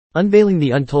Unveiling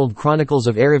the Untold Chronicles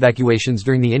of Air Evacuations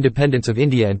During the Independence of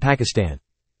India and Pakistan.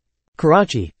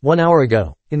 Karachi, 1 hour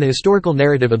ago. In the historical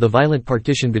narrative of the violent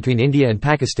partition between India and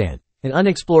Pakistan, an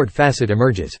unexplored facet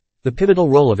emerges: the pivotal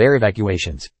role of air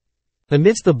evacuations.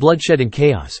 Amidst the bloodshed and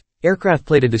chaos, aircraft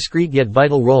played a discreet yet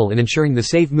vital role in ensuring the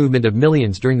safe movement of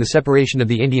millions during the separation of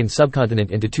the Indian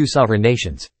subcontinent into two sovereign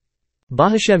nations.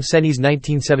 Bahisham Sehni's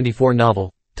 1974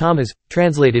 novel, Tamas,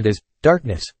 translated as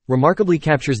Darkness, remarkably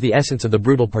captures the essence of the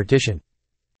brutal partition.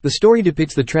 The story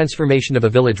depicts the transformation of a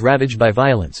village ravaged by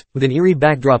violence, with an eerie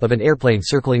backdrop of an airplane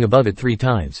circling above it 3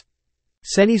 times.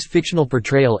 Sehni's fictional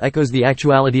portrayal echoes the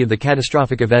actuality of the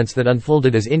catastrophic events that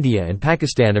unfolded as India and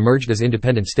Pakistan emerged as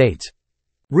independent states.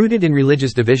 Rooted in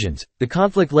religious divisions, the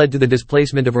conflict led to the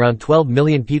displacement of around 12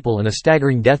 million people and a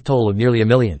staggering death toll of nearly 1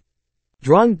 million.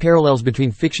 Drawing parallels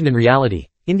between fiction and reality,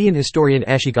 Indian historian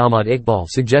Ashiq Ahmad Iqbal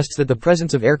suggests that the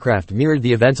presence of aircraft mirrored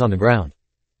the events on the ground.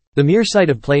 The mere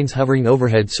sight of planes hovering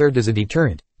overhead served as a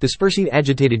deterrent, dispersing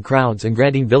agitated crowds and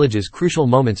granting villages crucial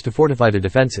moments to fortify their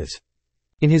defenses.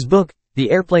 In his book,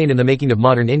 The Airplane and the Making of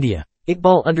Modern India,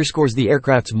 Iqbal underscores the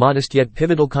aircraft's modest yet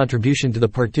pivotal contribution to the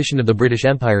partition of the British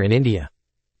Empire in India.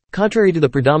 Contrary to the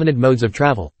predominant modes of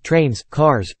travel, trains,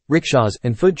 cars, rickshaws,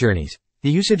 and foot journeys,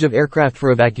 the usage of aircraft for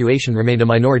evacuation remained a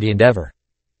minority endeavor.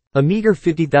 A meager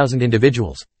 50,000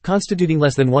 individuals, constituting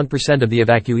less than 1% of the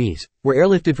evacuees, were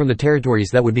airlifted from the territories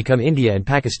that would become India and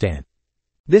Pakistan.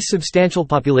 This substantial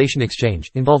population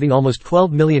exchange, involving almost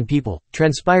 12 million people,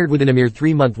 transpired within a mere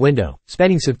 3-month window,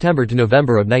 spanning September to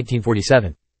November of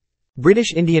 1947.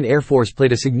 British Indian Air Force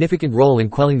played a significant role in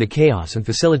quelling the chaos and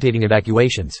facilitating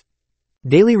evacuations.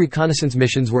 Daily reconnaissance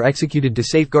missions were executed to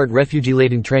safeguard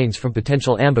refugee-laden trains from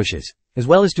potential ambushes, as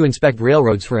well as to inspect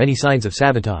railroads for any signs of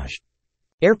sabotage.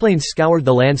 Airplanes scoured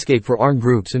the landscape for armed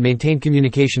groups and maintained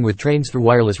communication with trains through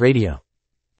wireless radio.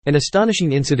 An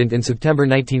astonishing incident in September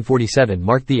 1947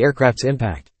 marked the aircraft's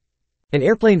impact. An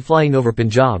airplane flying over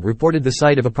Punjab reported the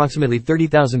sight of approximately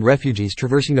 30,000 refugees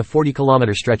traversing a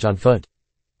 40-kilometer stretch on foot.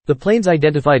 The planes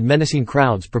identified menacing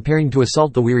crowds preparing to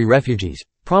assault the weary refugees,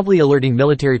 promptly alerting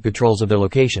military patrols of their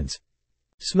locations.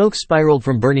 Smoke spiraled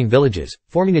from burning villages,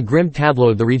 forming a grim tableau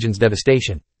of the region's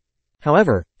devastation.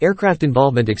 However, aircraft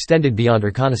involvement extended beyond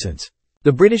reconnaissance.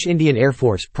 The British Indian Air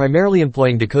Force, primarily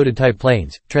employing Dakota-type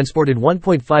planes, transported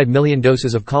 1.5 million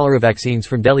doses of cholera vaccines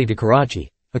from Delhi to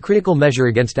Karachi, a critical measure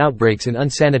against outbreaks in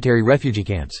unsanitary refugee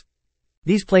camps.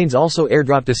 These planes also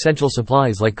airdropped essential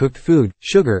supplies like cooked food,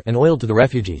 sugar, and oil to the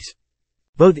refugees.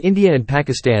 Both India and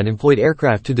Pakistan employed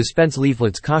aircraft to dispense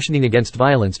leaflets cautioning against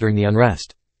violence during the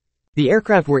unrest. The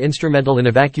aircraft were instrumental in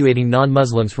evacuating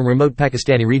non-Muslims from remote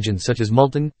Pakistani regions such as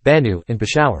Multan, Bannu, and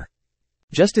Peshawar.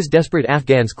 Just as desperate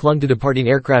Afghans clung to departing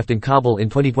aircraft in Kabul in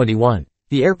 2021,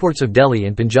 the airports of Delhi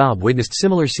and Punjab witnessed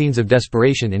similar scenes of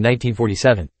desperation in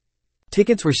 1947.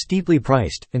 Tickets were steeply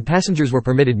priced, and passengers were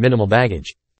permitted minimal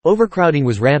baggage. Overcrowding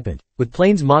was rampant, with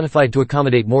planes modified to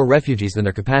accommodate more refugees than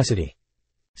their capacity.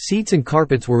 Seats and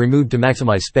carpets were removed to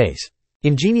maximize space.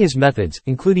 Ingenious methods,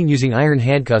 including using iron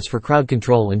handcuffs for crowd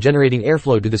control and generating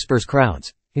airflow to disperse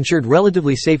crowds, ensured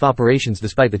relatively safe operations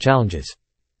despite the challenges.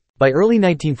 By early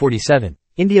 1947,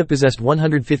 India possessed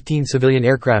 115 civilian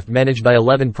aircraft managed by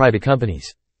 11 private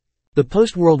companies. The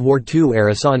post-World War II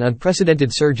era saw an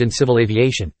unprecedented surge in civil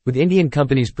aviation, with Indian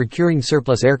companies procuring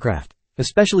surplus aircraft,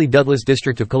 especially Douglas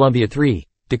District of Columbia III,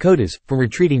 Dakotas, from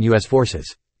retreating U.S.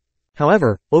 forces.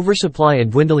 However, oversupply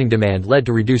and dwindling demand led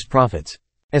to reduced profits.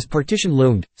 As partition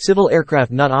loomed, civil aircraft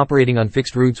not operating on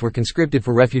fixed routes were conscripted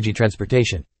for refugee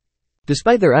transportation.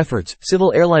 Despite their efforts,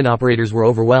 civil airline operators were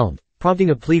overwhelmed, prompting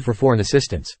a plea for foreign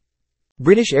assistance.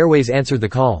 British Airways answered the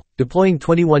call, deploying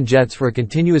 21 jets for a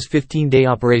continuous 15-day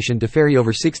operation to ferry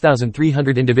over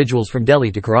 6,300 individuals from Delhi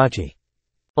to Karachi.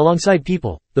 Alongside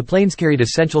people, the planes carried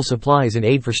essential supplies and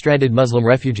aid for stranded Muslim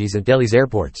refugees at Delhi's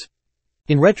airports.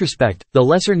 In retrospect, the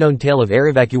lesser-known tale of air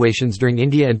evacuations during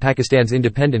India and Pakistan's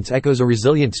independence echoes a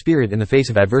resilient spirit in the face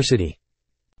of adversity.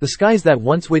 The skies that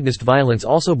once witnessed violence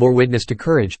also bore witness to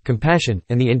courage, compassion,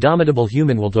 and the indomitable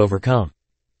human will to overcome.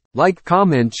 Like,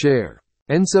 comment, share,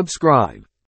 and subscribe.